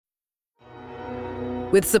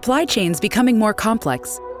With supply chains becoming more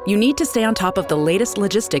complex, you need to stay on top of the latest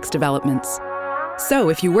logistics developments. So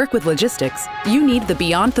if you work with logistics, you need the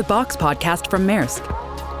Beyond the Box podcast from Maersk.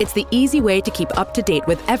 It's the easy way to keep up to date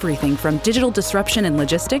with everything from digital disruption in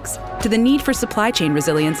logistics to the need for supply chain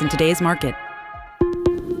resilience in today's market.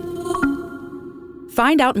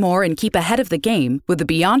 Find out more and keep ahead of the game with the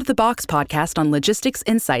Beyond the Box podcast on logistics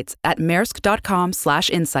insights at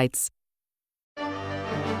maersk.com/insights.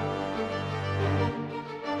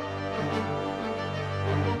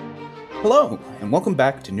 Hello, and welcome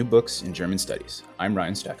back to New Books in German Studies. I'm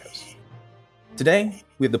Ryan Stackhouse. Today,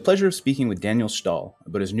 we have the pleasure of speaking with Daniel Stahl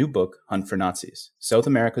about his new book, Hunt for Nazis, South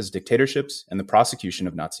America's Dictatorships and the Prosecution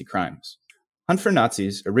of Nazi Crimes. Hunt for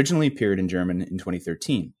Nazis originally appeared in German in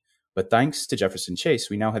 2013, but thanks to Jefferson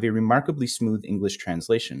Chase, we now have a remarkably smooth English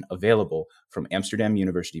translation available from Amsterdam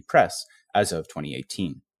University Press as of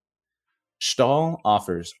 2018. Stahl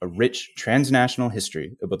offers a rich transnational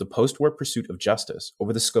history about the post-war pursuit of justice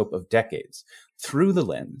over the scope of decades through the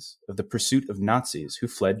lens of the pursuit of Nazis who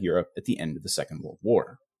fled Europe at the end of the Second World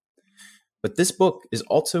War. But this book is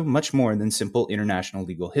also much more than simple international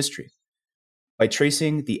legal history. By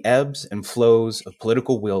tracing the ebbs and flows of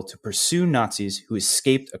political will to pursue Nazis who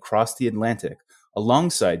escaped across the Atlantic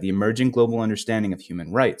alongside the emerging global understanding of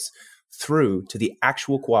human rights, through to the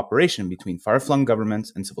actual cooperation between far-flung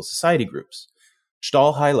governments and civil society groups,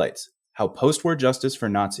 Stahl highlights how post-war justice for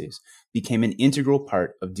Nazis became an integral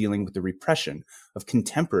part of dealing with the repression of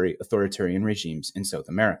contemporary authoritarian regimes in South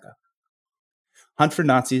America. Hunt for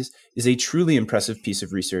Nazis is a truly impressive piece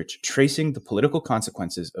of research tracing the political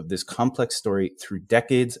consequences of this complex story through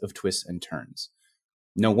decades of twists and turns.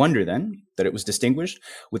 No wonder, then, that it was distinguished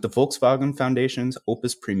with the Volkswagen Foundation's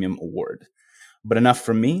Opus Premium Award. But enough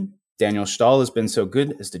from me. Daniel Stahl has been so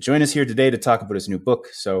good as to join us here today to talk about his new book.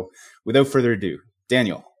 So without further ado,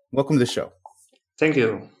 Daniel, welcome to the show. Thank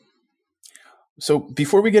you. So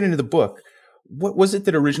before we get into the book, what was it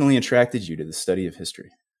that originally attracted you to the study of history?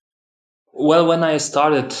 Well, when I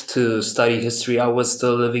started to study history, I was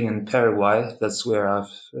still living in Paraguay. That's where I've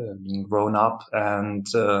been grown up. And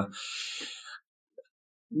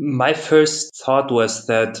my first thought was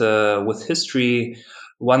that with history,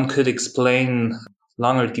 one could explain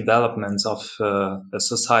longer developments of a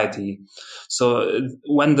society. So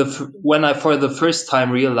when I for the first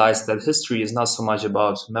time realized that history is not so much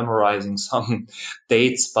about memorizing some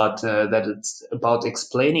dates, but that it's about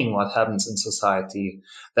explaining what happens in society,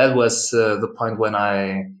 that was the point when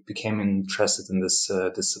I became interested in this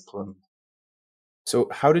discipline. So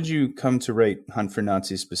how did you come to write Hunt for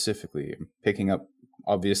Nazis specifically? Picking up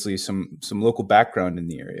obviously some local background in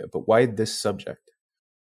the area, but why this subject?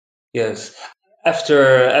 Yes.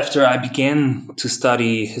 After I began to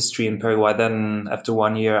study history in Paraguay, then after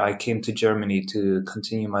 1 year, I came to Germany to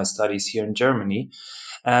continue my studies here in Germany.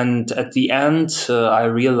 And at the end, I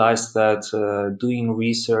realized that doing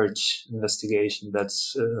research investigation, that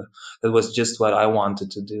was just what I wanted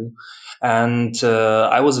to do. And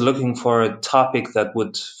I was looking for a topic that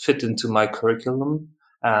would fit into my curriculum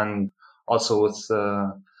and also with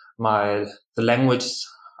the language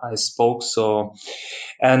I spoke.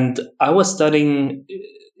 And I was studying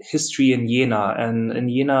history in Jena, and in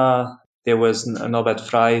Jena there was Norbert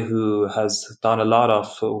Frey, who has done a lot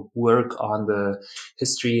of work on the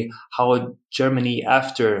history, how Germany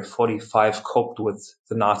after 45 coped with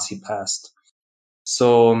the Nazi past.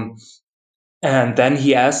 So, and then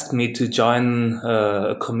he asked me to join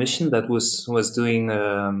a commission that was doing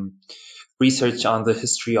research on the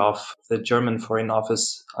history of the German Foreign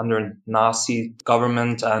Office under Nazi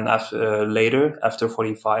government and later, after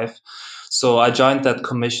 45. So I joined that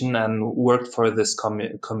commission and worked for this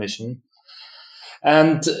commission.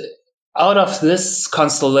 And out of this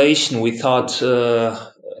constellation, we thought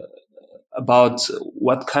about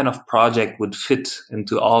what kind of project would fit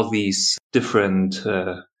into all these different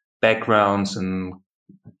backgrounds and,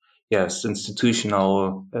 yes,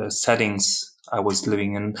 institutional settings I was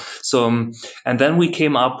living in. So, and then we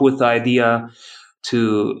came up with the idea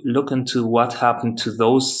to look into what happened to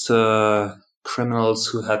those criminals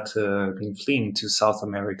who had been fleeing to South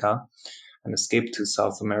America and escaped to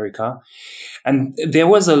South America. And there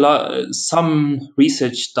was some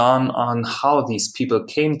research done on how these people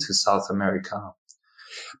came to South America.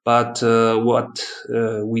 But what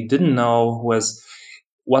we didn't know was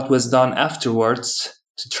what was done afterwards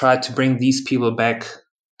to try to bring these people back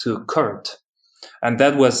to court. And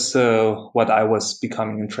that was what I was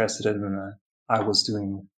becoming interested in when I was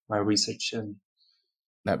doing my research. And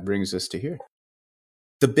that brings us to here.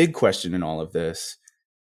 The big question in all of this,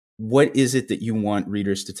 what is it that you want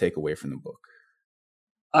readers to take away from the book?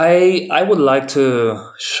 I would like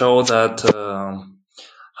to show that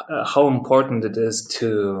how important it is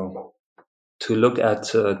to look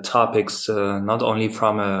at topics not only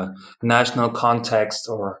from a national context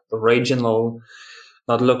or a regional,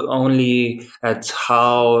 not look only at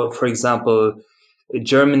how, for example,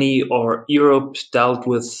 Germany or Europe dealt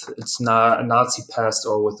with its Nazi past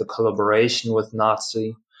or with the collaboration with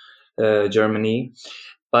Nazi Germany.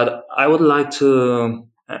 But I would like to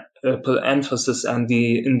put emphasis on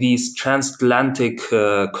in these transatlantic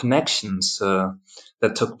connections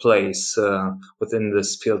that took place within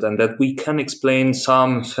this field, and that we can explain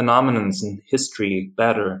some phenomena in history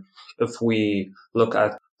better if we look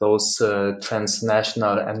at those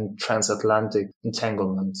transnational and transatlantic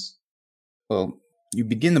entanglements. Well, you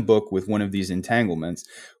begin the book with one of these entanglements,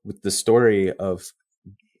 with the story of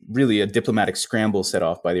really a diplomatic scramble set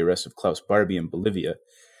off by the arrest of Klaus Barbie in Bolivia.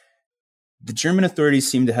 The German authorities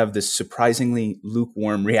seem to have this surprisingly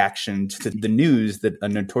lukewarm reaction to the news that a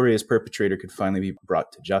notorious perpetrator could finally be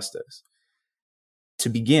brought to justice. To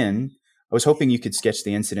begin, I was hoping you could sketch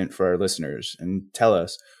the incident for our listeners and tell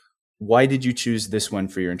us, why did you choose this one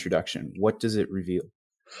for your introduction? What does it reveal?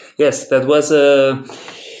 Yes, that was in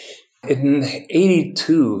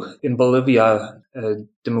 1982 in Bolivia, a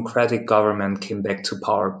democratic government came back to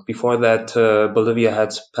power. Before that, Bolivia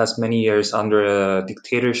had passed many years under a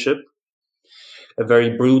dictatorship, a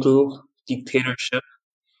very brutal dictatorship.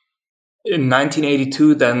 In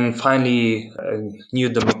 1982, then finally a new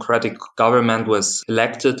democratic government was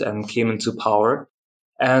elected and came into power.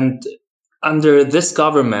 And under this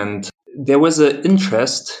government, there was an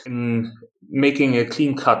interest in making a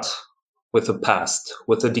clean cut with the past,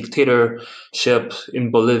 with the dictatorship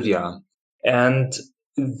in Bolivia. And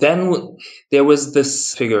then there was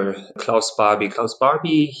this figure, Klaus Barbie. Klaus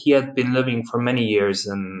Barbie, he had been living for many years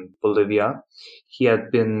in Bolivia. He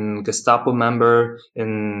had been Gestapo member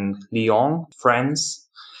in Lyon, France,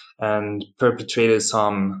 and perpetrated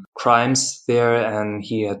some crimes there. And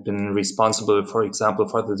he had been responsible, for example,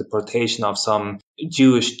 for the deportation of some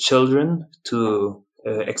Jewish children to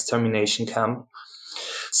extermination camp.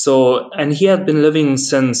 So, and he had been living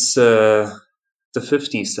since the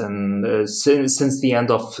 50s and since the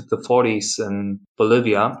end of the 40s in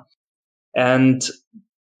Bolivia. And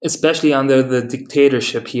especially under the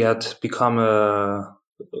dictatorship, he had become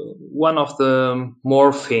one of the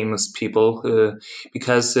more famous people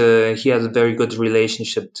because he had a very good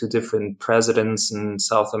relationship to different presidents in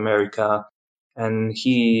South America. And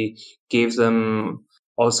he gave them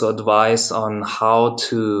also advice on how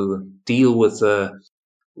to deal with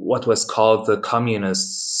what was called the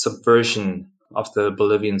communist subversion of the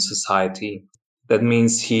Bolivian society. That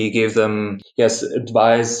means he gave them,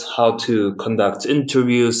 advice how to conduct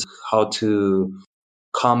interviews, how to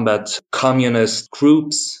combat communist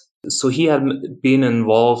groups. So he had been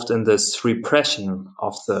involved in this repression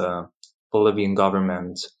of the Bolivian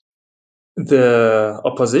government. The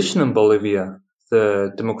opposition in Bolivia,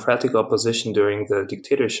 the democratic opposition during the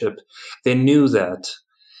dictatorship, they knew that.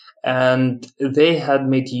 And they had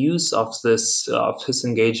made use of his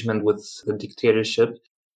engagement with the dictatorship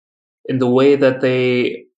in the way that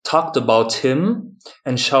they talked about him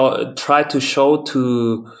and tried to show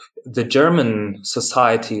to the German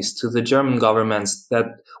societies, to the German governments,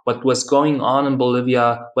 that what was going on in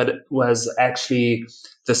Bolivia was actually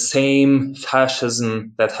the same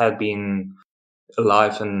fascism that had been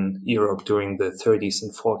alive in Europe during the 30s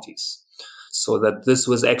and 40s. So that this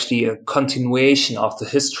was actually a continuation of the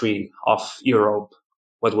history of Europe,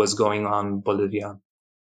 what was going on in Bolivia.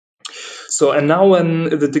 So, and now when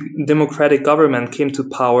the democratic government came to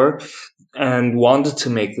power and wanted to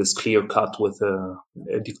make this clear cut with a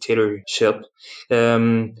dictatorship,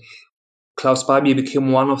 Klaus Barbie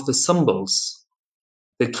became one of the symbols.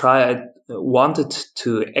 They wanted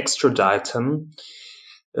to extradite him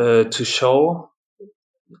to show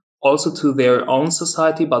also to their own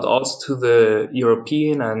society, but also to the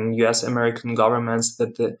European and US American governments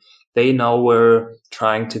that they now were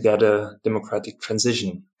trying to get a democratic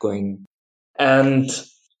transition going. And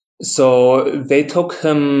so they took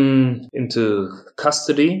him into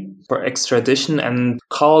custody for extradition and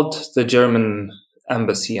called the German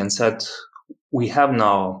embassy and said, we have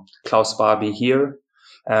now Klaus Barbie here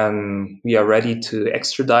and we are ready to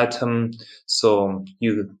extradite him. So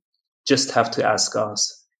you just have to ask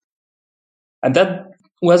us. And that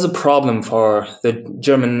was a problem for the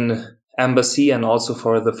German embassy and also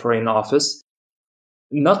for the Foreign Office.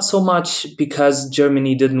 Not so much because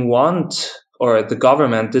Germany didn't want, or the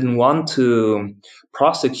government didn't want to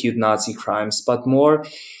prosecute Nazi crimes, but more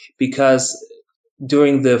because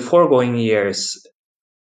during the foregoing years,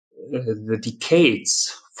 the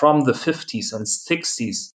decades from the 50s and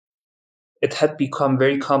 60s, it had become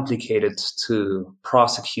very complicated to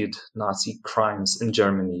prosecute Nazi crimes in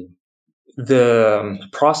Germany. The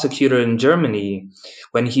prosecutor in Germany,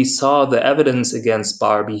 when he saw the evidence against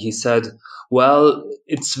Barbie, he said, well,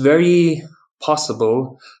 it's very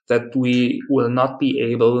possible that we will not be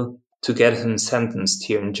able to get him sentenced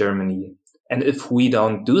here in Germany. And if we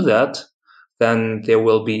don't do that, then there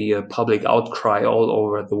will be a public outcry all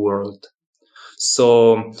over the world.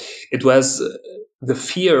 So it was the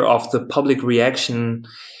fear of the public reaction.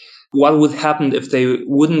 What would happen if they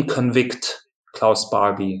wouldn't convict Klaus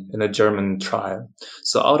Barbie in a German trial?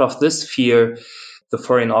 So out of this fear, the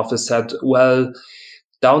Foreign Office said, well,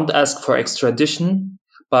 don't ask for extradition,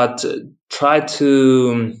 but try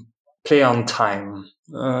to play on time.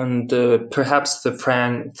 And perhaps the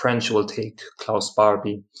French will take Klaus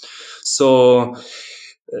Barbie. So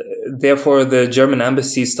therefore, the German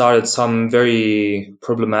embassy started some very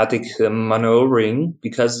problematic maneuvering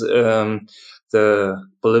because the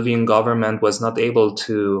Bolivian government was not able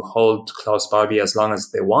to hold Klaus Barbie as long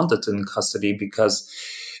as they wanted in custody, because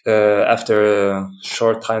after a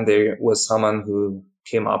short time there was someone who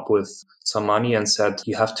came up with some money and said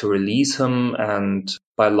you have to release him, and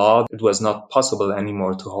by law it was not possible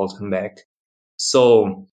anymore to hold him back.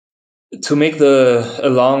 So to make a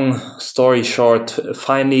long story short,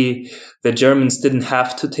 finally the Germans didn't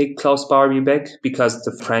have to take Klaus Barbie back because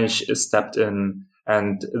the French stepped in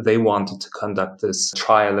and they wanted to conduct this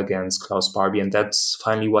trial against Klaus Barbie. And that's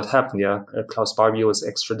finally what happened. Yeah, Klaus Barbie was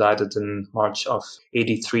extradited in March of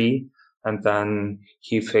 1983. And then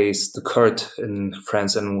he faced the court in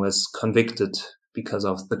France and was convicted because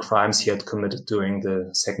of the crimes he had committed during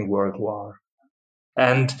the Second World War.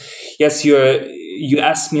 And yes, you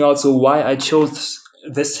asked me also why I chose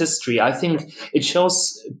this history. I think it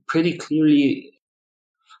shows pretty clearly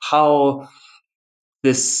how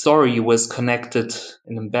this story was connected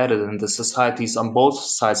and embedded in the societies on both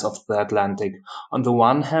sides of the Atlantic. On the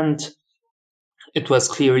one hand, it was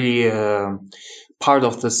clearly part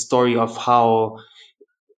of the story of how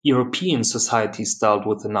European societies dealt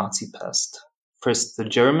with the Nazi past. First, the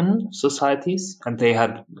German societies, and they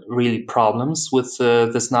had really problems with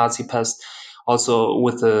this Nazi past, also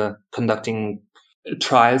with conducting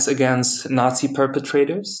trials against Nazi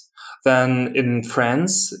perpetrators. Then in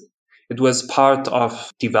France, it was part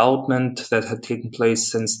of development that had taken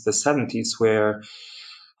place since the 70s, where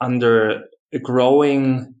under a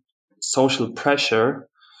growing social pressure,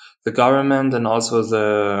 the government and also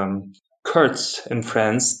the courts in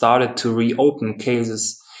France started to reopen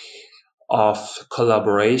cases of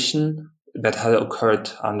collaboration that had occurred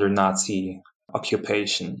under Nazi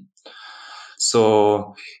occupation.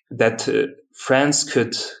 So that France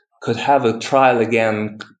could have a trial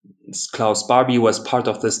against Klaus Barbie was part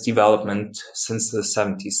of this development since the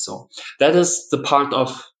 70s. So that is the part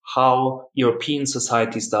of how European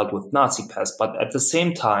societies dealt with Nazi past. But at the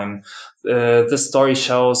same time, this story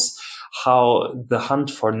shows how the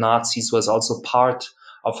hunt for Nazis was also part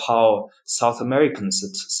of how South American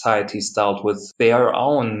societies dealt with their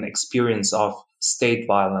own experience of state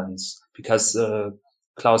violence, because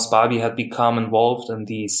Klaus Barbie had become involved in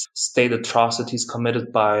these state atrocities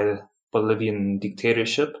committed by Bolivian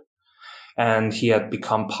dictatorship, and he had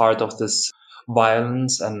become part of this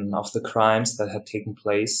violence and of the crimes that had taken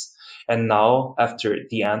place. And now, after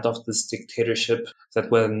the end of this dictatorship that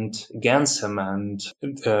went against him, and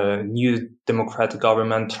the new democratic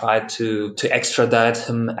government tried to extradite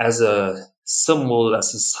him as a symbol,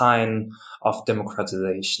 as a sign of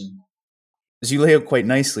democratization. As you lay out quite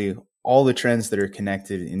nicely, all the trends that are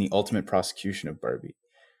connected in the ultimate prosecution of Barbie.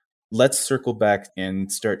 Let's circle back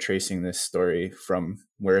and start tracing this story from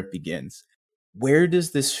where it begins. Where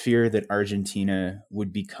does this fear that Argentina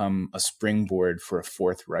would become a springboard for a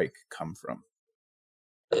Fourth Reich come from?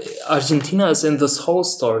 Argentina is in this whole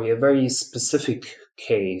story a very specific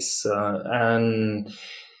case. And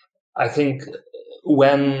I think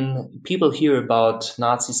when people hear about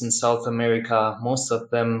Nazis in South America, most of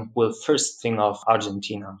them will first think of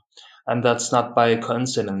Argentina. And that's not by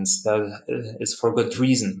coincidence. That is for good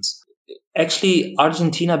reasons. Actually,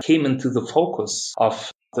 Argentina came into the focus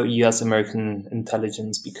of the US American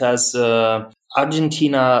intelligence because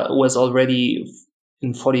Argentina was already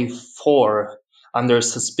in 1944 under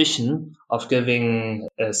suspicion of giving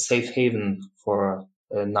a safe haven for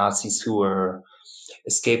Nazis who were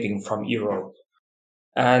escaping from Europe.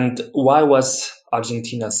 And why was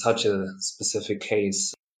Argentina such a specific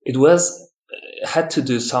case? It had to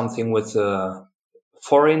do something with the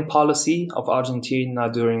foreign policy of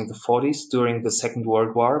Argentina during the 40s, during the Second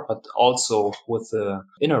World War, but also with the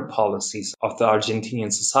inner policies of the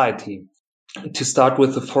Argentinian society. To start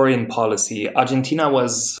with the foreign policy, Argentina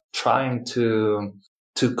was trying to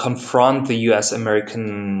confront the US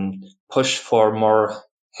American push for more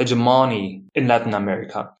hegemony in Latin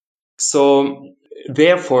America. So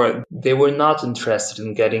therefore, they were not interested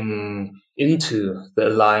in getting into the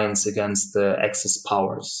alliance against the Axis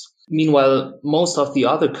powers. Meanwhile, most of the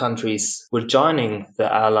other countries were joining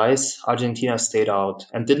the allies. Argentina stayed out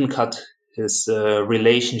and didn't cut his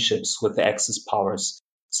relationships with the Axis powers.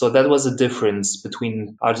 So that was a difference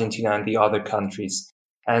between Argentina and the other countries.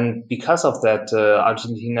 And because of that,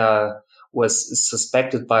 Argentina was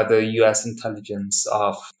suspected by the US intelligence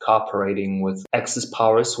of cooperating with Axis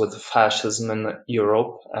powers, with fascism in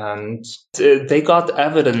Europe. And they got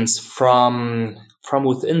evidence from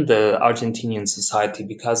within the Argentinian society,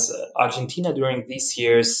 because Argentina during these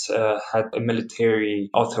years had a military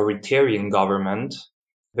authoritarian government,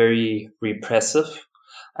 very repressive.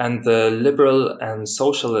 And the liberal and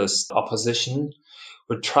socialist opposition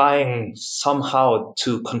were trying somehow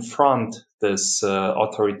to confront this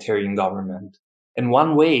authoritarian government. And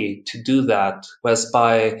one way to do that was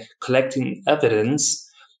by collecting evidence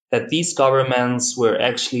that these governments were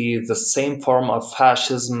actually the same form of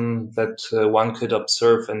fascism that one could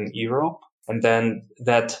observe in Europe. And then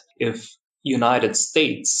that if United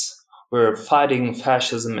States were fighting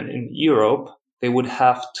fascism in Europe, they would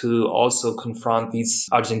have to also confront these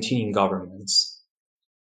Argentinian governments.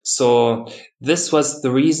 So this was the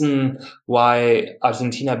reason why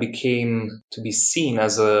Argentina became to be seen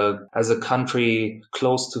as a country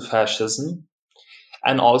close to fascism,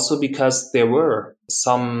 and also because there were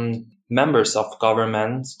some members of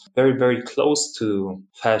government very, very close to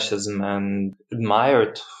fascism and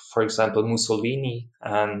admired, for example, Mussolini.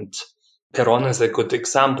 And Perón is a good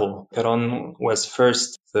example. Perón was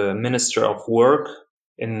first the Minister of Work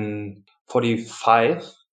in 1945,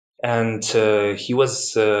 and he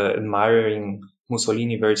was admiring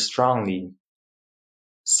Mussolini very strongly.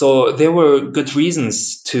 So there were good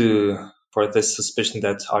reasons for this suspicion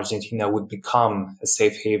that Argentina would become a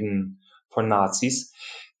safe haven for Nazis.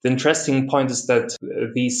 The interesting point is that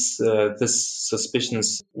these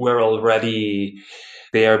suspicions were already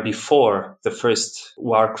there before the first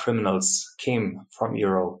war criminals came from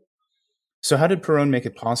Europe. So how did Perón make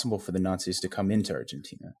it possible for the Nazis to come into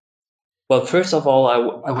Argentina? Well, first of all,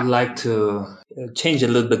 I would like to change a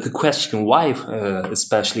little bit the question. Why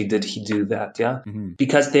especially did he do that? Yeah,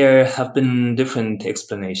 Because there have been different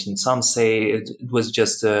explanations. Some say it was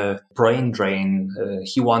just a brain drain.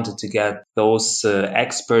 He wanted to get those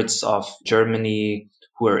experts of Germany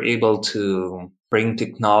who were able to bring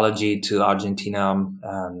technology to Argentina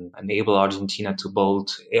and enable Argentina to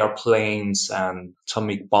build airplanes and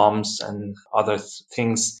atomic bombs and other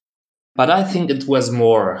things. But I think it was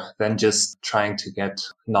more than just trying to get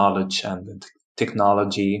knowledge and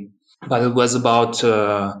technology, but it was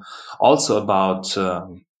also about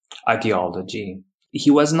ideology.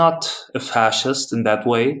 He was not a fascist in that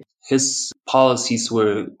way. His policies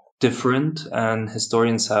were different, and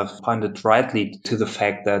historians have pointed rightly to the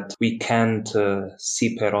fact that we can't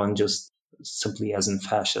see Perón just simply as a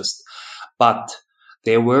fascist. But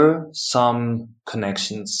there were some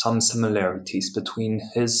connections, some similarities between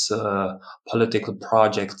his political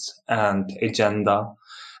projects and agenda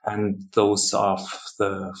and those of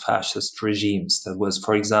the fascist regimes. That was,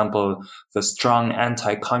 for example, the strong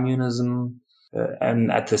anti-communism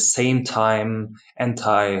and at the same time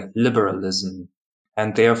anti-liberalism.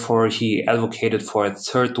 And therefore he advocated for a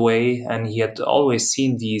third way, and he had always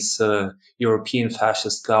seen these European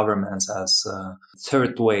fascist governments as a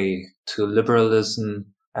third way to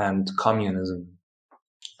liberalism and communism.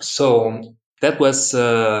 So that was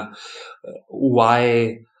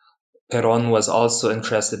why Perón was also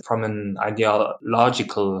interested from an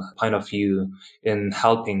ideological point of view in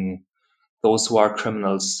helping those war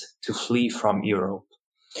criminals to flee from Europe.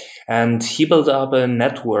 And he built up a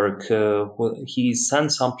network. He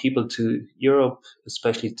sent some people to Europe,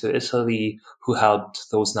 especially to Italy, who helped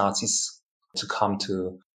those Nazis to come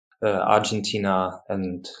to Argentina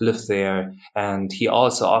and live there. And he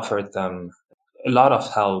also offered them a lot of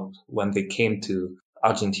help when they came to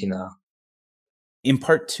Argentina. In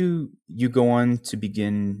part 2, you go on to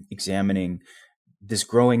begin examining this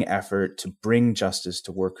growing effort to bring justice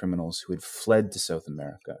to war criminals who had fled to South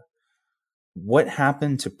America. What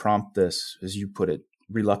happened to prompt this, as you put it,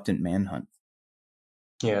 reluctant manhunt?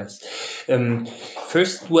 Yes.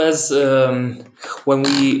 First was when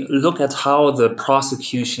we look at how the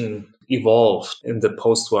prosecution evolved in the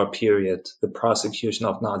post-war period, the prosecution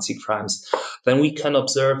of Nazi crimes, then we can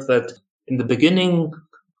observe that in the beginning,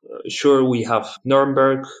 sure, we have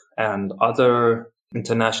Nuremberg and other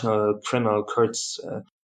international criminal courts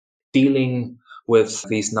dealing with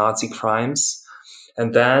these Nazi crimes.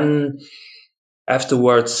 And then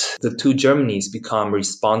afterwards, the two Germanys become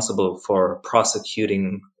responsible for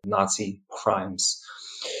prosecuting Nazi crimes.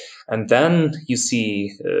 And then you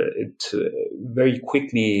see it very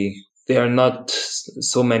quickly, there are not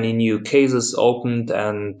so many new cases opened,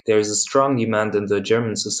 and there's a strong demand in the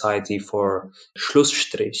German society for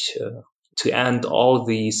Schlussstrich, to end all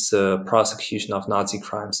these prosecution of Nazi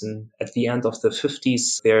crimes. And at the end of the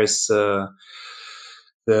 50s, there's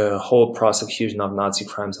the whole prosecution of Nazi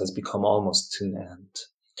crimes has become almost to an end.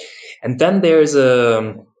 And then there's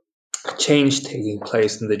a change taking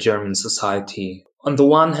place in the German society. On the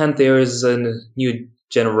one hand, there is a new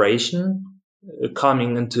generation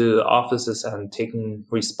coming into offices and taking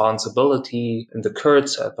responsibility in the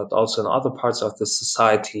Kurds, but also in other parts of the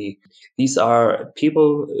society. These are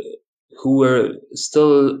people who were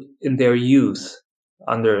still in their youth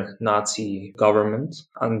under Nazi government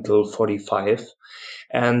until 45,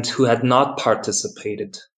 and who had not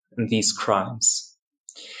participated in these crimes.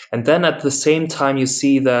 And then at the same time, you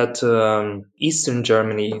see that Eastern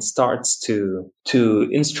Germany starts to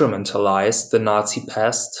instrumentalize the Nazi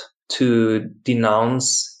past to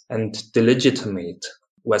denounce and delegitimate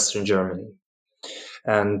Western Germany.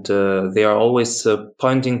 And they are always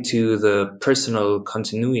pointing to the personal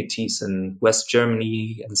continuities in West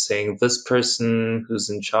Germany and saying this person who's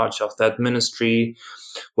in charge of that ministry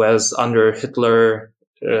was under Hitler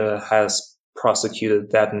has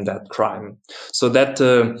prosecuted that and that crime. So that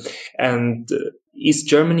and East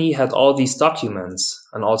Germany had all these documents,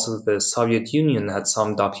 and also the Soviet Union had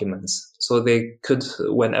some documents. So they could,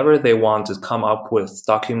 whenever they wanted, come up with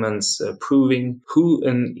documents proving who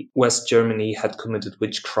in West Germany had committed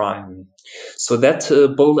which crime. So that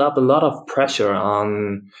built up a lot of pressure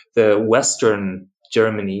on the Western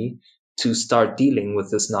Germany to start dealing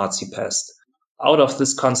with this Nazi past. Out of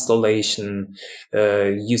this constellation,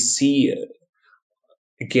 you see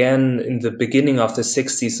again in the beginning of the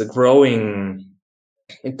 60s a growing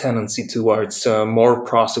tendency towards more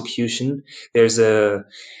prosecution. There's a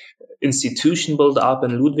institution built up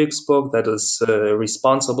in Ludwigsburg that is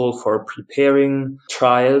responsible for preparing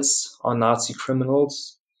trials on Nazi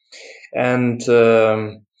criminals. And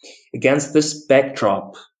against this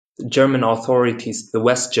backdrop, the German authorities, the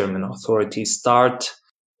West German authorities, start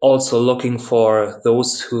also looking for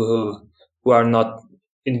those who are not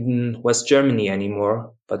in West Germany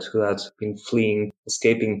anymore, but who had been fleeing,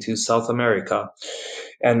 escaping to South America.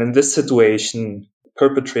 And in this situation,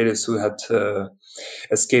 perpetrators who had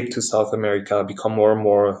escaped to South America become more and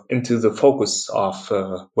more into the focus of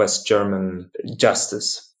West German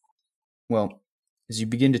justice. Well, as you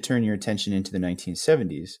begin to turn your attention into the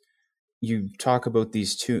 1970s, you talk about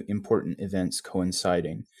these two important events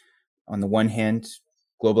coinciding. On the one hand,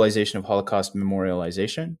 globalization of Holocaust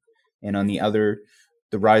memorialization, and on the other,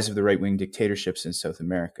 the rise of the right-wing dictatorships in South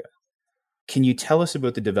America. Can you tell us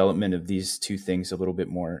about the development of these two things a little bit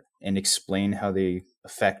more and explain how they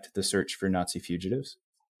affect the search for Nazi fugitives?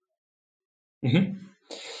 Mm-hmm.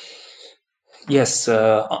 Yes.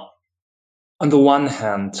 On the one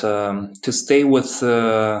hand, to stay with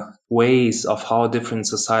ways of how different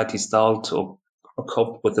societies dealt or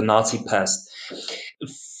coped with the Nazi past,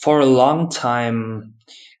 for a long time,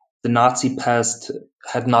 the Nazi past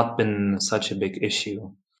had not been such a big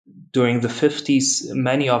issue. During the 50s,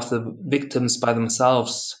 many of the victims by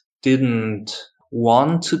themselves didn't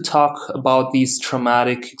want to talk about these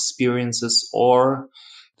traumatic experiences, or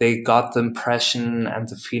they got the impression and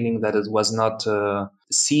the feeling that it was not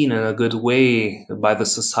seen in a good way by the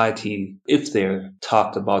society if they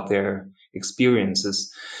talked about their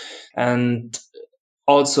experiences. And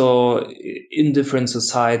also in different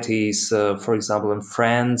societies, for example, in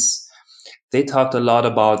France, they talked a lot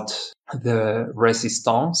about the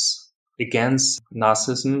resistance against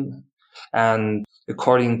Nazism. And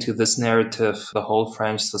according to this narrative, the whole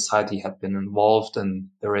French society had been involved in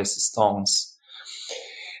the resistance.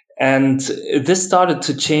 And this started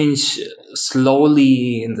to change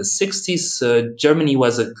slowly in the 60s. Germany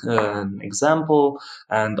was an example,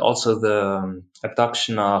 and also the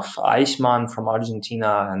abduction of Eichmann from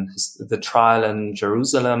Argentina and the trial in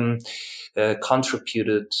Jerusalem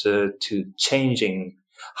contributed to changing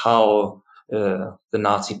how the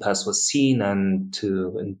Nazi past was seen and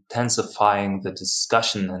to intensifying the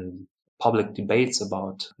discussion and public debates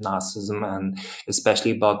about Nazism and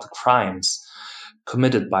especially about the crimes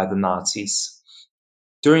committed by the Nazis.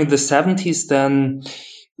 During the 70s, then,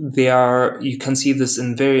 you can see this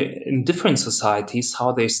in different societies,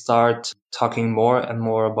 how they start talking more and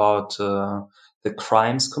more about the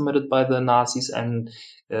crimes committed by the Nazis, and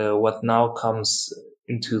what now comes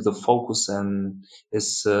into the focus and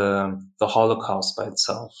is the Holocaust by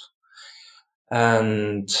itself.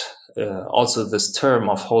 And also this term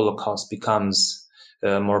of Holocaust becomes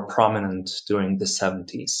more prominent during the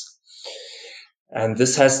 70s. And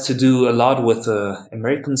this has to do a lot with the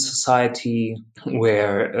American society,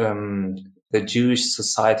 where the Jewish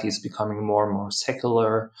society is becoming more and more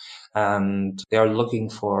secular, and they are looking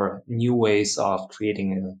for new ways of creating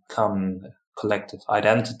a common collective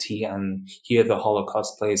identity. And here the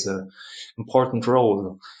Holocaust plays an important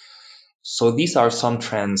role. So these are some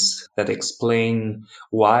trends that explain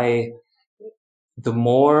why the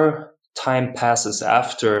more time passes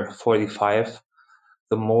after 45,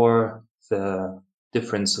 the more the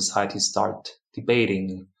different societies start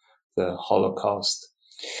debating the Holocaust.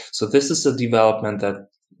 So this is a development that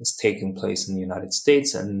is taking place in the United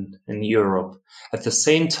States and in Europe. At the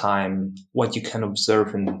same time, what you can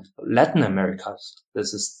observe in Latin America,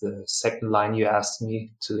 this is the second line you asked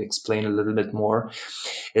me to explain a little bit more,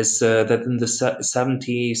 is that in the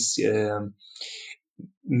 70s,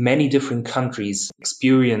 many different countries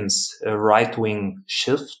experience a right-wing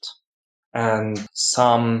shift, and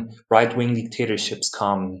some right-wing dictatorships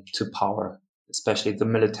come to power, especially the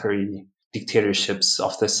military dictatorships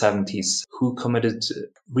of the 70s, who committed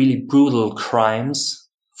really brutal crimes.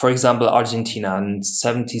 For example, Argentina. In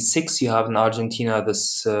 76, you have in Argentina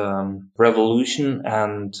this revolution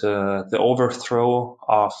and the overthrow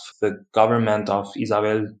of the government of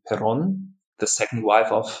Isabel Perón, the second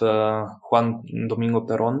wife of Juan Domingo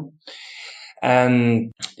Perón.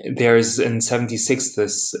 And there's in 76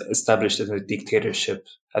 this established as a dictatorship.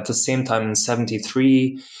 At the same time, in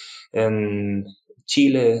 73, in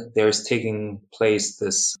Chile, there's taking place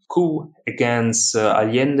this coup against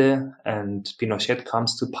Allende, and Pinochet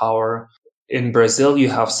comes to power. In Brazil, you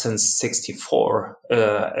have since 64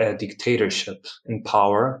 a dictatorship in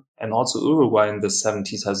power, and also Uruguay in the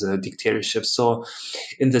 70s has a dictatorship. So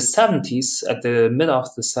in the 70s, at the middle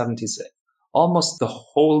of the 70s, almost the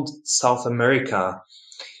whole South America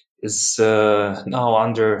is now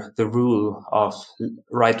under the rule of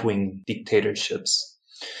right-wing dictatorships.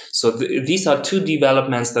 So these are two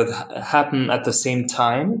developments that happen at the same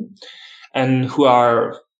time and who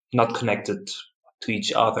are not connected to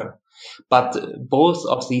each other. But both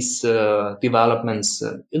of these developments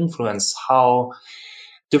influence how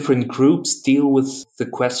different groups deal with the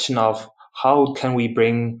question of how can we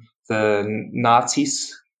bring the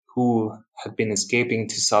Nazis who had been escaping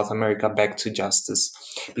to South America back to justice.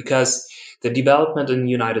 Because the development in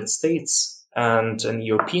the United States and in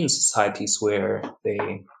European societies where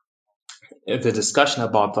the discussion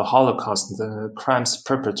about the Holocaust and the crimes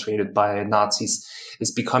perpetrated by Nazis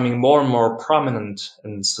is becoming more and more prominent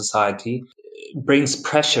in society, brings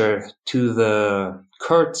pressure to the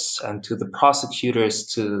courts and to the prosecutors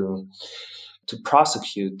to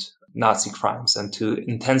prosecute Nazi crimes and to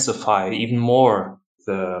intensify even more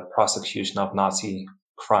the prosecution of Nazi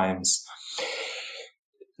crimes.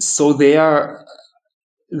 So they are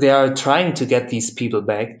trying to get these people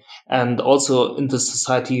back. And also in the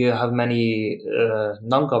society, you have many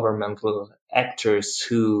non-governmental actors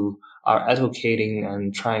who are advocating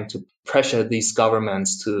and trying to pressure these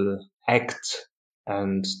governments to act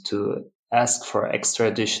and to ask for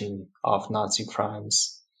extradition of Nazi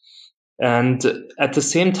crimes. And at the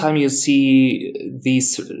same time, you see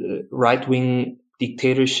these right-wing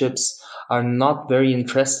dictatorships are not very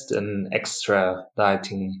interested in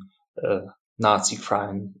extraditing Nazi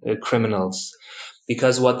criminals,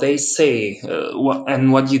 because what they say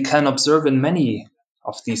and what you can observe in many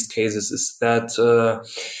of these cases is that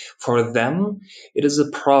for them it is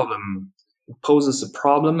a problem. It poses a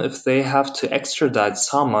problem if they have to extradite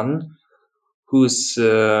someone who is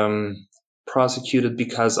prosecuted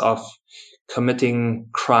because of committing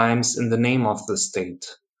crimes in the name of the state.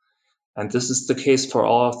 And this is the case for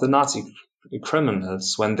all of the Nazi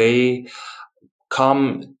criminals. When they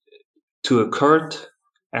come to a court,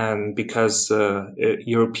 and because a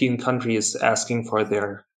European country is asking for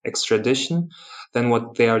their extradition, then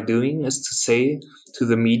what they are doing is to say to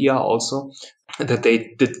the media also that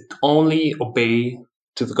they did only obey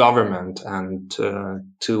to the government and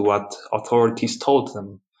to what authorities told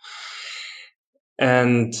them.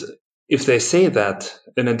 And if they say that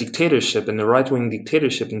in a dictatorship, in a right-wing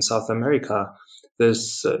dictatorship in South America,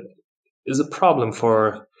 this is a problem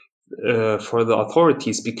for the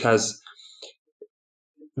authorities, because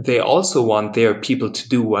they also want their people to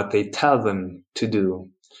do what they tell them to do.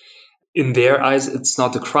 In their eyes, it's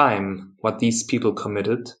not a crime what these people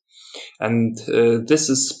committed. And this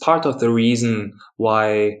is part of the reason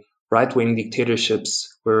why right-wing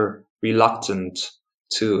dictatorships were reluctant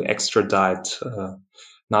to extradite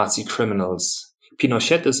Nazi criminals.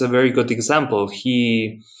 Pinochet is a very good example.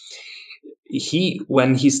 He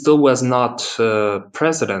when he still was not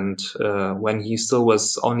president, when he still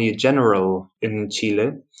was only a general in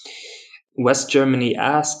Chile, West Germany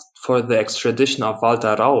asked for the extradition of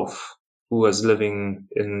Walter Rauff, who was living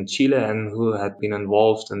in Chile and who had been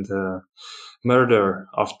involved in the murder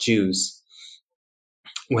of Jews.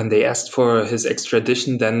 When they asked for his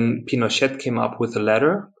extradition, then Pinochet came up with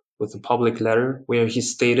a public letter, where he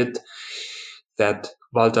stated that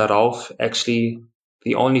Walter Rauff, actually,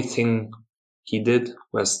 the only thing he did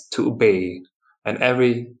was to obey, and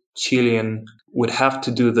every Chilean would have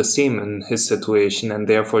to do the same in his situation, and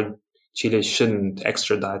therefore Chile shouldn't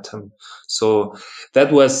extradite him. So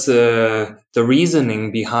that was the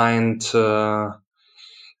reasoning behind why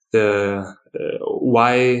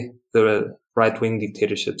the right-wing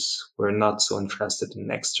dictatorships were not so interested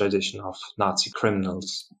in extradition of Nazi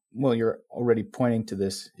criminals. Well, you're already pointing to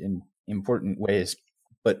this in important ways,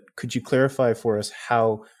 but could you clarify for us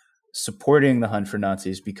how supporting the hunt for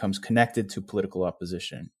Nazis becomes connected to political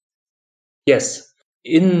opposition? Yes.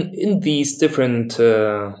 In these different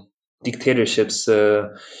dictatorships,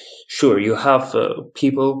 sure, you have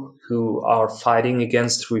people who are fighting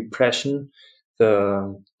against repression,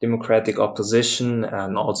 the democratic opposition,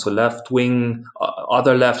 and also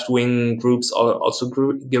other left-wing groups, also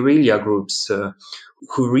guerrilla groups,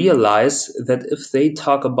 who realize that if they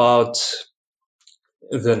talk about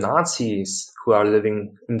the Nazis who are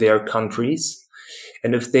living in their countries,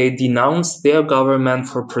 and if they denounce their government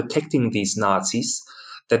for protecting these Nazis,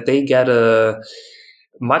 that they get a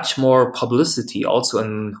much more publicity also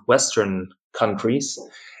in Western countries,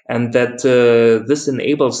 and that this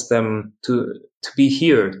enables them to be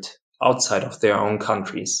heard outside of their own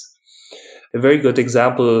countries. A very good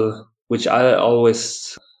example, which I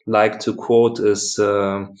always like to quote, is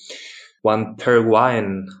one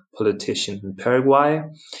Paraguayan politician. In Paraguay,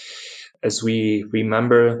 as we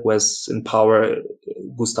remember, was in power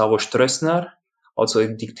Gustavo Stroessner, also a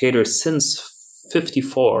dictator since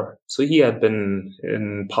 1954. So he had been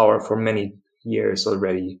in power for many years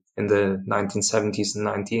already, in the 1970s and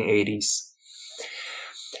 1980s.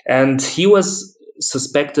 And he was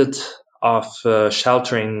suspected of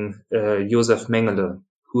sheltering Josef Mengele,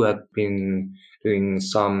 who had been doing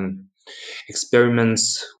some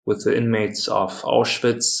experiments with the inmates of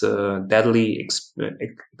Auschwitz, deadly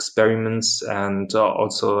experiments, and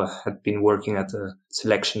also had been working at a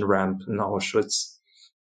selection camp in Auschwitz.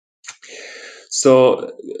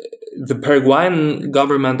 So the Paraguayan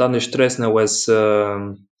government under Stroessner was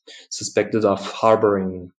suspected of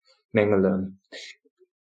harboring Mengele.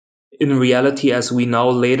 In reality, as we know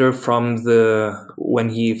later from when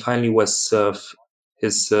he finally was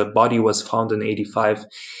his body was found in 1985.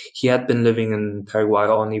 He had been living in Paraguay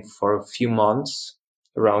only for a few months,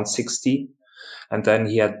 around 60, and then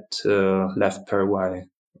he had left Paraguay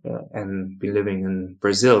and been living in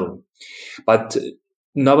Brazil. But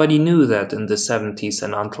nobody knew that in the 70s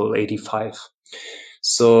and until 1985.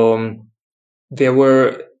 So there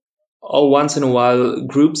were once in a while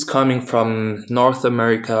groups coming from North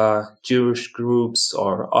America, Jewish groups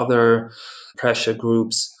or other pressure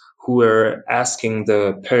groups, who were asking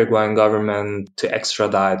the Paraguayan government to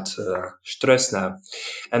extradite Stroessner.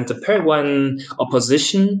 And the Paraguayan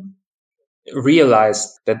opposition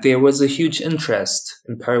realized that there was a huge interest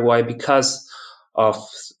in Paraguay because of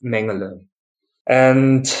Mengele.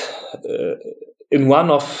 And in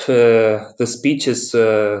one of the speeches,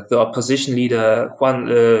 the opposition leader, Juan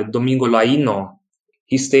Domingo Laino,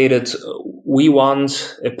 he stated, "We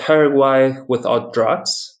want a Paraguay without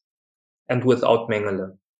drugs and without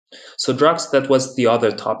Mengele." So drugs, that was the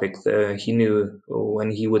other topic. He knew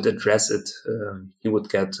when he would address it, he would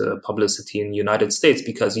get publicity in the United States,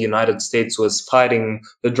 because the United States was fighting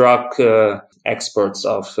the drug exports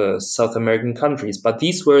of South American countries. But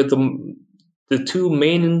these were the two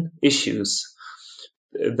main issues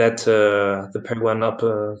that the Paraguayan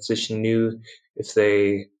opposition knew if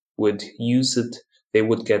they would use it, they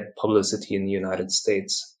would get publicity in the United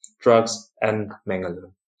States: drugs and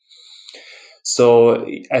Mengele. So,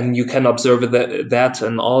 and you can observe that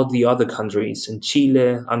in all the other countries. In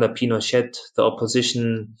Chile, under Pinochet, the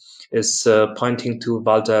opposition is pointing to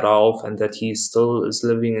Walter Rauff and that he still is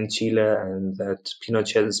living in Chile and that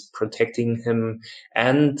Pinochet is protecting him.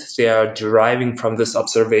 And they are deriving from this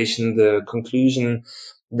observation the conclusion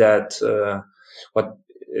that what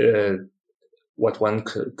one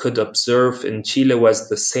could observe in Chile was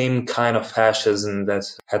the same kind of fascism that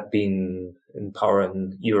had been in power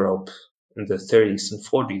in Europe in the 30s and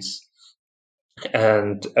 40s.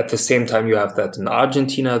 And at the same time, you have that in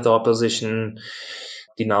Argentina, the opposition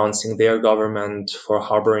denouncing their government for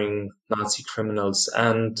harboring Nazi criminals,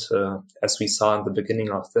 and as we saw in the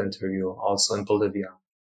beginning of the interview, also in Bolivia.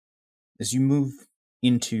 As you move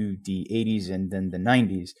into the 80s and then the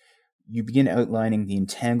 90s, you begin outlining the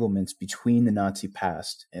entanglements between the Nazi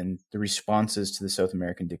past and the responses to the South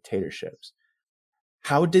American dictatorships.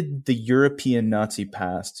 How did the European Nazi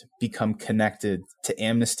past become connected to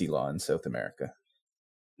amnesty law in South America?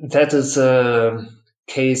 That is a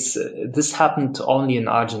case. This happened only in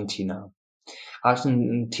Argentina.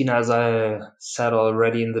 Argentina, as I said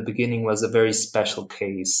already in the beginning, was a very special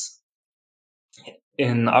case.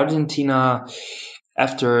 In Argentina,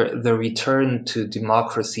 after the return to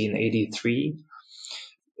democracy in 1983,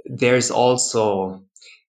 there's also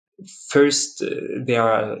first, there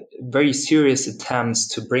are very serious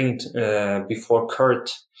attempts to bring before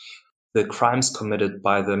court the crimes committed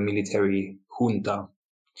by the military junta.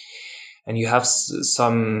 And you have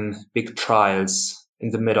some big trials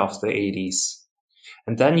in the mid of the 80s.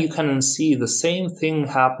 And then you can see the same thing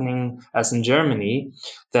happening as in Germany,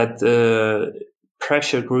 that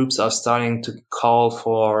pressure groups are starting to call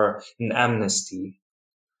for an amnesty,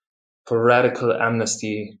 for radical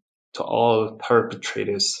amnesty to all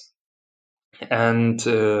perpetrators. And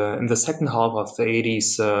in the second half of the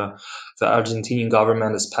 80s, the Argentinian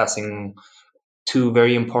government is passing two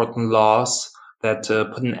very important laws that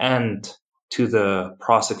put an end to the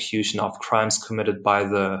prosecution of crimes committed by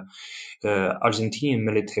the Argentinian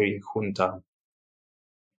military junta.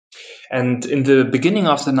 And in the beginning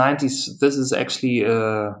of the 90s, this is actually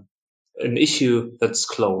an issue that's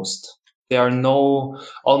closed. There are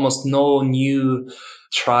almost no new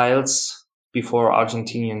trials before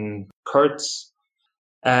Argentinian courts.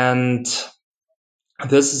 And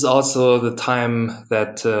this is also the time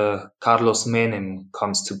that Carlos Menem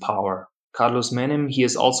comes to power. Carlos Menem, he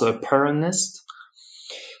is also a Peronist.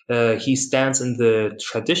 He stands in the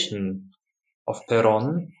tradition of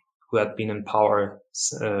Perón, who had been in power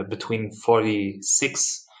between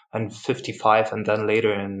 46 and 55, and then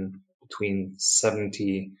later in between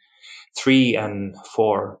 73 and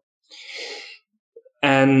 4.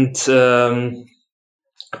 And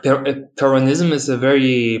Peronism is a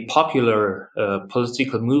very popular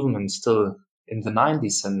political movement still in the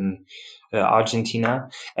 90s in Argentina,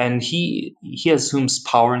 and he assumes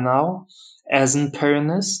power now as a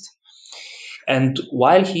Peronist. And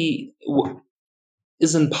while he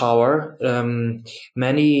is in power,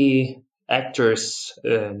 many actors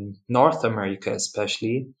in North America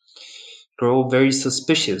especially grow very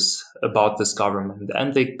suspicious about this government,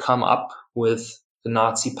 and they come up with the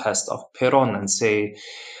Nazi past of Perón and say,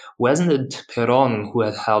 wasn't it Perón who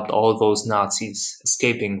had helped all those Nazis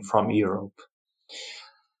escaping from Europe?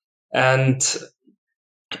 And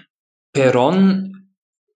Perón,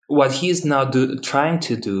 what he is now trying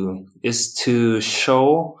to do is to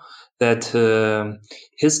show that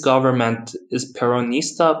his government is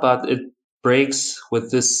Peronista, but it breaks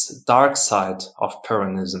with this dark side of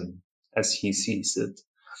Peronism, as he sees it.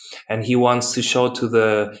 And he wants to show to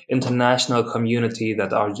the international community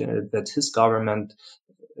that his government,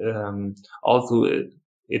 although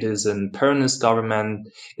it is a Peronist government,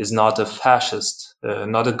 is not a fascist,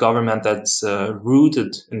 not a government that's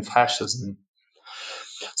rooted in fascism.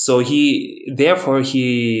 So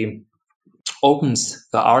he opens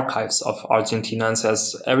the archives of Argentina and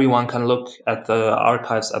says everyone can look at the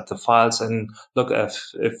archives, at the files, and look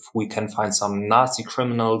if we can find some Nazi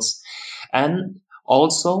criminals. And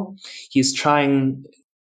also, he's trying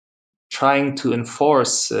to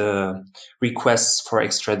enforce requests for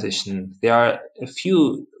extradition. There are a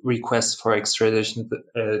few requests for extradition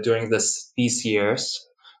during these years.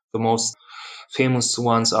 The most famous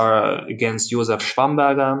ones are against Josef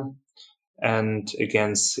Schwamberger and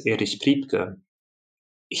against Erich Priebke.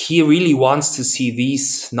 He really wants to see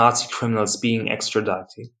these Nazi criminals being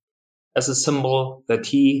extradited as a symbol that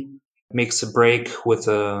he makes a break with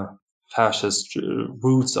the fascist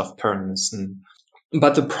roots of Peronism.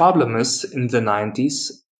 But the problem is in the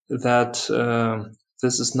 90s that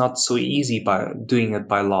this is not so easy by doing it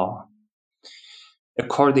by law.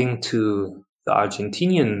 According to the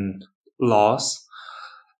Argentinian laws,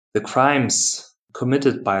 the crimes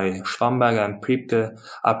committed by Schwamberger and Priebke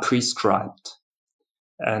are prescribed.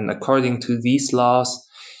 And according to these laws,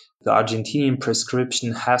 the Argentinian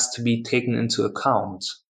prescription has to be taken into account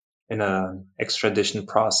in an extradition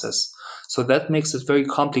process. So that makes it very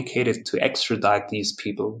complicated to extradite these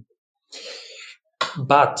people.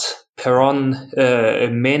 But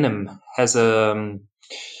Menem has a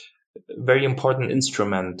very important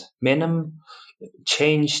instrument. Menem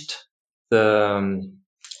changed the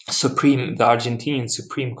Argentinian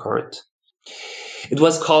Supreme Court It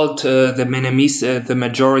was called the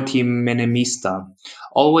majority Menemista.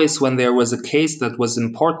 Always when there was a case that was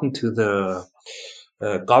important to the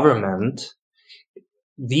government,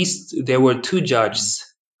 there were two judges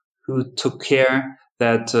who took care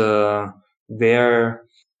that their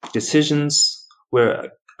decisions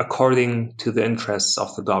were according to the interests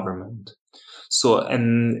of the government. So,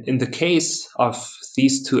 in the case of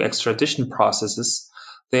these two extradition processes,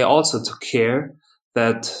 they also took care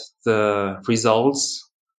that the results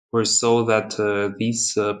were so that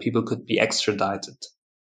these people could be extradited.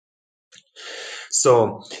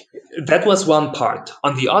 So that was one part.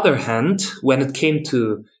 On the other hand, when it came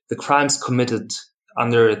to the crimes committed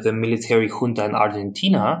under the military junta in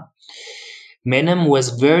Argentina, Menem was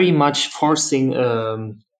very much forcing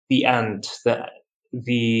the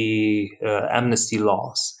amnesty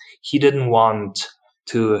laws. He didn't want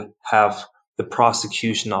to have the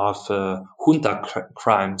prosecution of junta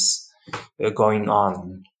crimes going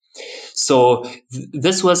on. So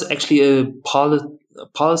this was actually a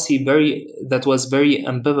policy that was very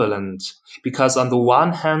ambivalent, because on the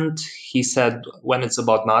one hand he said, when it's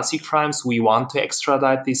about Nazi crimes, we want to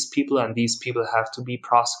extradite these people and these people have to be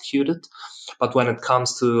prosecuted, but when it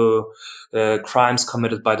comes to crimes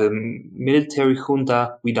committed by the military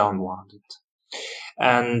junta, we don't want it.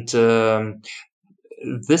 And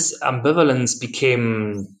this ambivalence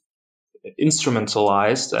became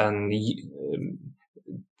instrumentalized, and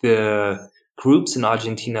the groups in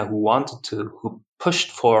Argentina who pushed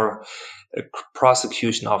for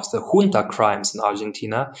prosecution of the junta crimes in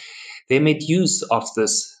Argentina, they made use of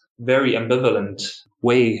this very ambivalent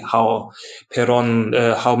way how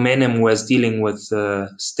Menem was dealing with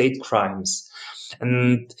state crimes.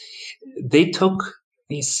 And they took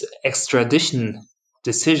these extradition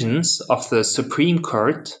decisions of the Supreme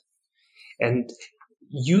Court and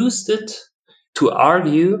used it to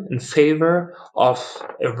argue in favor of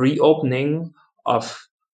a reopening of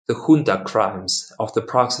the junta crimes, of the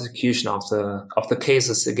prosecution of the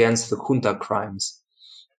cases against the junta crimes.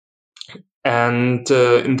 And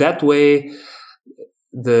in that way,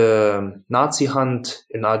 the Nazi hunt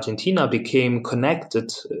in Argentina became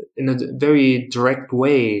connected in a very direct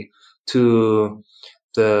way to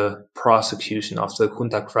the prosecution of the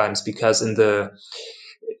junta crimes, because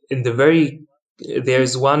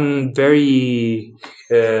there's one very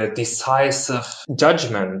decisive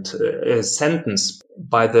judgment, sentence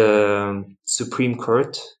by the Supreme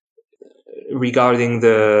Court regarding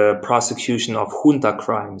the prosecution of junta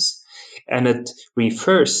crimes, and it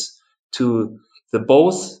refers to the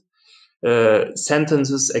both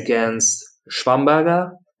sentences against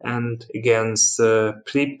Schwamberger and against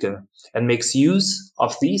Priebke, and makes use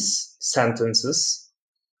of these sentences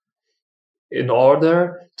in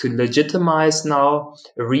order to legitimize now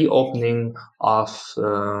a reopening of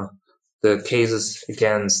the cases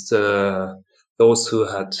against those who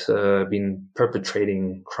had been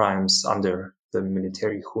perpetrating crimes under the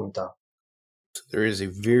military junta. So there is a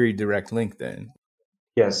very direct link then.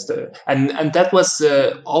 Yes, and that was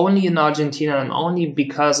only in Argentina, and only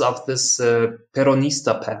because of this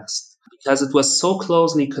Peronista past, because it was so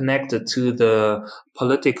closely connected to the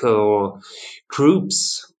political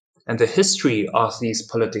groups and the history of these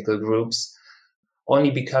political groups.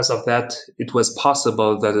 Only because of that, it was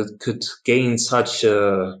possible that it could gain such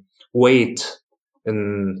weight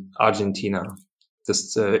in Argentina,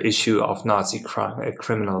 this issue of Nazi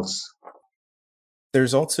criminals.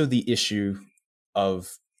 There's also the issue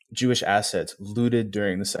of Jewish assets looted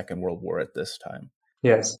during the Second World War at this time.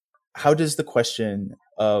 Yes. How does the question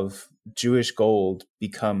of Jewish gold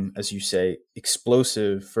become, as you say,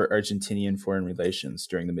 explosive for Argentinian foreign relations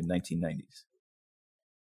during the mid-1990s?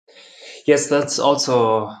 Yes, that's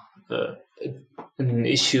also an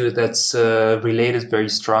issue that's related very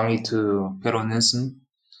strongly to Peronism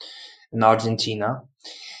in Argentina.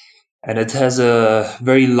 And it has a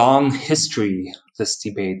very long history, this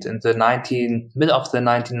debate. In the mid of the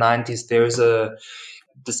 1990s, there's a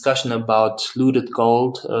discussion about looted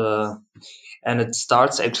gold, and it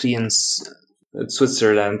starts actually in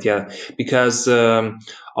Switzerland, because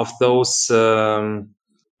of those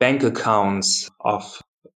bank accounts of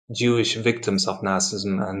Jewish victims of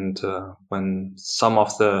Nazism, and when some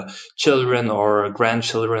of the children or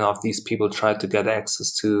grandchildren of these people tried to get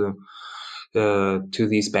access to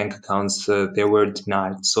these bank accounts, they were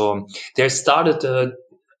denied. So there started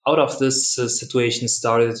out of this situation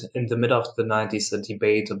started in the mid of the 90s a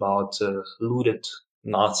debate about looted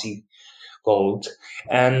Nazi gold,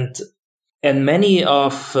 and many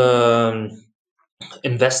of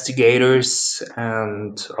investigators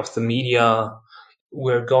and of the media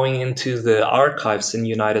were going into the archives in the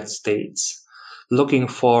United States looking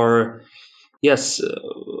for Yes,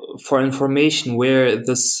 for information where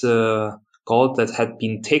this gold that had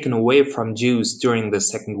been taken away from Jews during the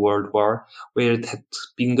Second World War, where it had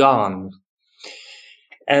been gone.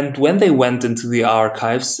 And when they went into the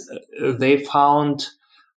archives, they found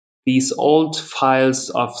these old files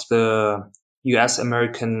of the US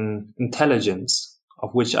American intelligence,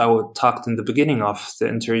 of which I talked in the beginning of the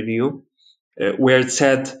interview, where it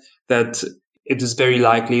said that it is very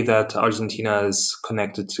likely that Argentina is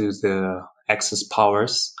connected to the Axis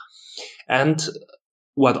powers. And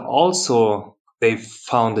what also they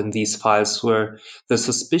found in these files were the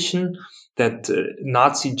suspicion that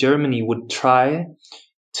Nazi Germany would try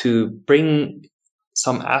to bring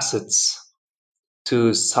some assets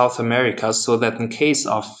to South America so that in case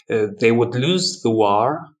of they would lose the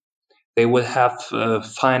war, they would have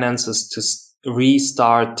finances to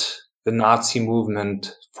restart the Nazi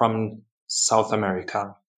movement from South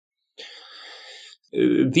America.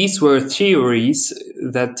 These were theories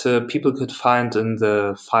that people could find in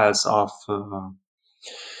the files of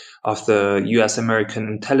the U.S. American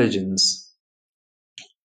intelligence.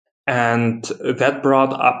 And that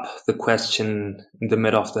brought up the question in the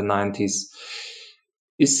mid of the 90s,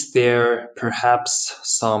 is there perhaps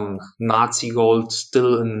some Nazi gold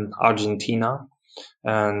still in Argentina?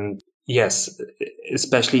 And yes,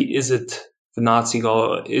 especially is it the Nazi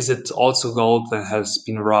gold? Is it also gold that has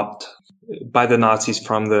been robbed by the Nazis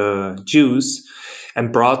from the Jews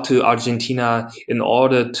and brought to Argentina in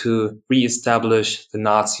order to reestablish the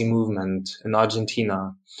Nazi movement in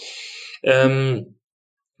Argentina?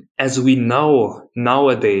 As we know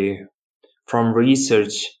nowadays from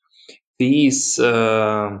research, these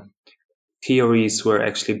theories were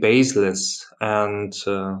actually baseless and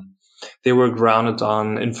they were grounded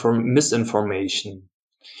on misinformation.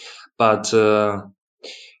 But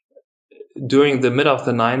during the mid of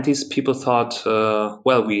the 90s, people thought,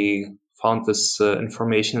 well, we found this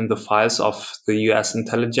information in the files of the US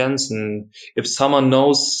intelligence, and if someone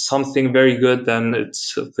knows something very good, then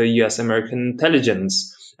it's the US American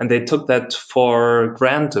intelligence. And they took that for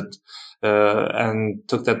granted and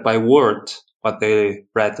took that by word, what they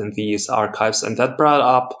read in these archives. And that brought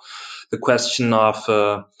up the question of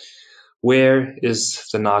where is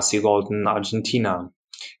the Nazi gold in Argentina?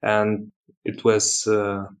 And it was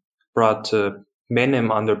brought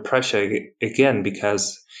Menem under pressure again,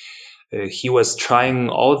 because he was trying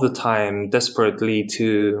all the time desperately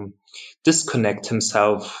to disconnect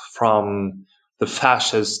himself from the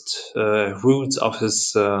fascist roots of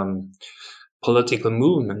his political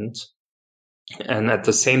movement. And at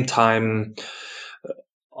the same time,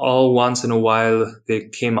 all once in a while, there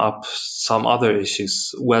came up some other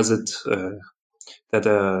issues. Was it that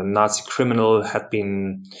a Nazi criminal had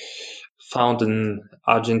been found in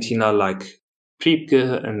Argentina like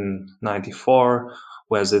Priebke in 94?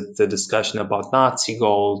 Was it the discussion about Nazi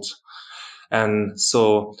gold? And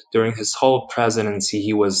so during his whole presidency,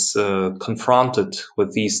 he was confronted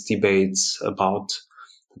with these debates about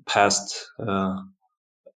the past,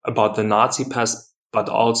 about the Nazi past, but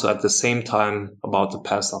also at the same time about the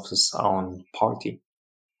past of his own party.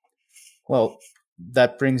 Well,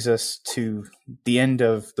 that brings us to the end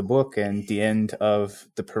of the book and the end of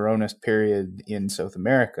the Peronist period in South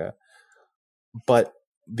America. But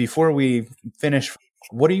before we finish,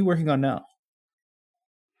 what are you working on now?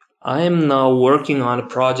 I am now working on a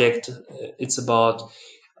project. It's about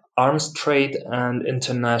arms trade and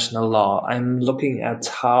international law. I'm looking at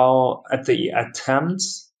the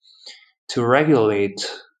attempts to regulate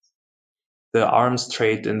the arms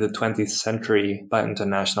trade in the 20th century by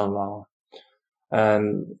international law.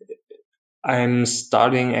 And I'm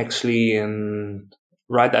starting actually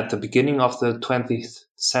right at the beginning of the 20th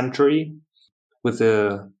century with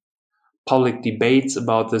the public debates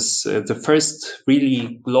about this. The first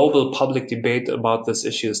really global public debate about this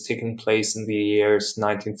issue is taking place in the years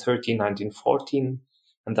 1913, 1914.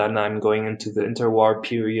 And then I'm going into the interwar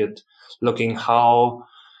period, looking how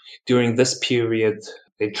during this period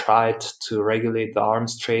they tried to regulate the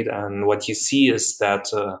arms trade. And what you see is that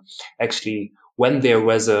actually when there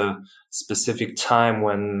was a specific time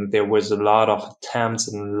when there was a lot of attempts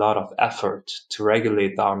and a lot of effort to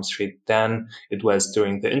regulate the arms trade, then it was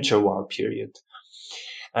during the interwar period.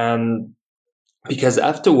 And because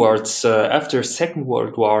afterwards, after Second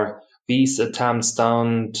World War, these attempts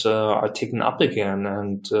are taken up again,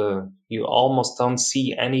 and you almost don't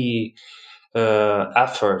see any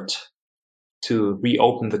effort to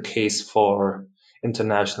reopen the case for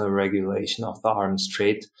international regulation of the arms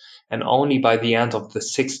trade. And only by the end of the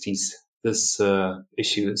 60s, this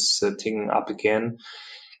issue is taken up again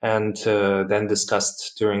and then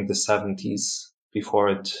discussed during the 70s before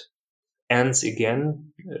it ends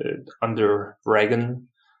again under Reagan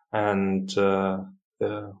and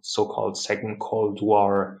the so-called Second Cold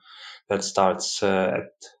War that starts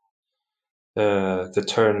at the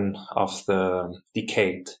turn of the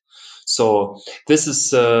decade. So this is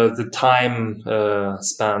the time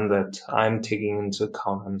span that I'm taking into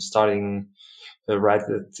account. I'm starting right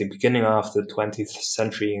at the beginning of the 20th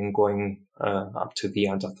century and going up to the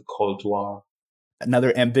end of the Cold War.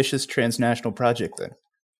 Another ambitious transnational project then.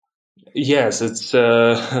 Yes, it's,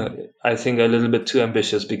 I think, a little bit too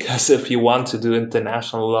ambitious, because if you want to do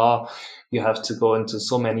international law, you have to go into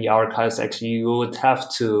so many archives. Actually, you would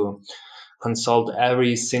have to consult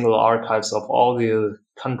every single archives of all the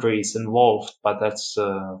countries involved, but that's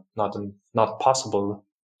not possible.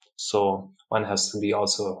 So one has to be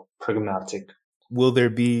also pragmatic. Will there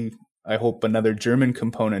be, I hope, another German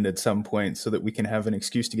component at some point so that we can have an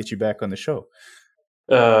excuse to get you back on the show?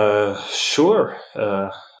 Sure.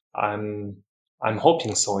 I'm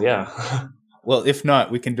hoping so, yeah. Well, if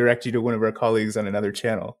not, we can direct you to one of our colleagues on another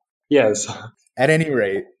channel. Yes. At any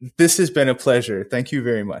rate, this has been a pleasure. Thank you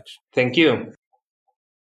very much. Thank you.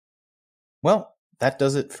 Well, that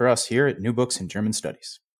does it for us here at New Books in German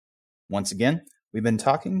Studies. Once again, we've been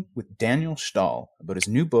talking with Daniel Stahl about his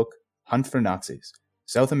new book, Hunt for Nazis,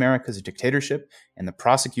 South America's Dictatorship and the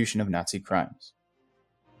Prosecution of Nazi Crimes.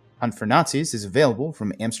 Hunt for Nazis is available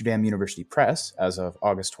from Amsterdam University Press as of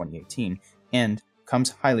August 2018 and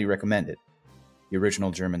comes highly recommended. The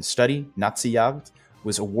original German study, Nazi-Jagd,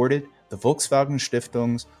 was awarded the Volkswagen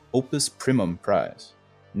Stiftung's Opus Primum Prize.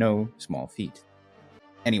 No small feat.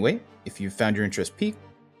 Anyway, if you've found your interest piqued,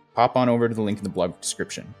 pop on over to the link in the blog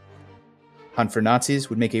description. Hunt for Nazis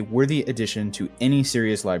would make a worthy addition to any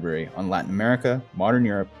serious library on Latin America, modern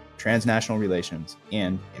Europe, transnational relations,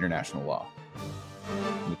 and international law.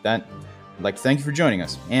 With that, I'd like to thank you for joining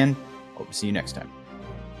us, and hope to see you next time.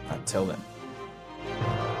 Until then.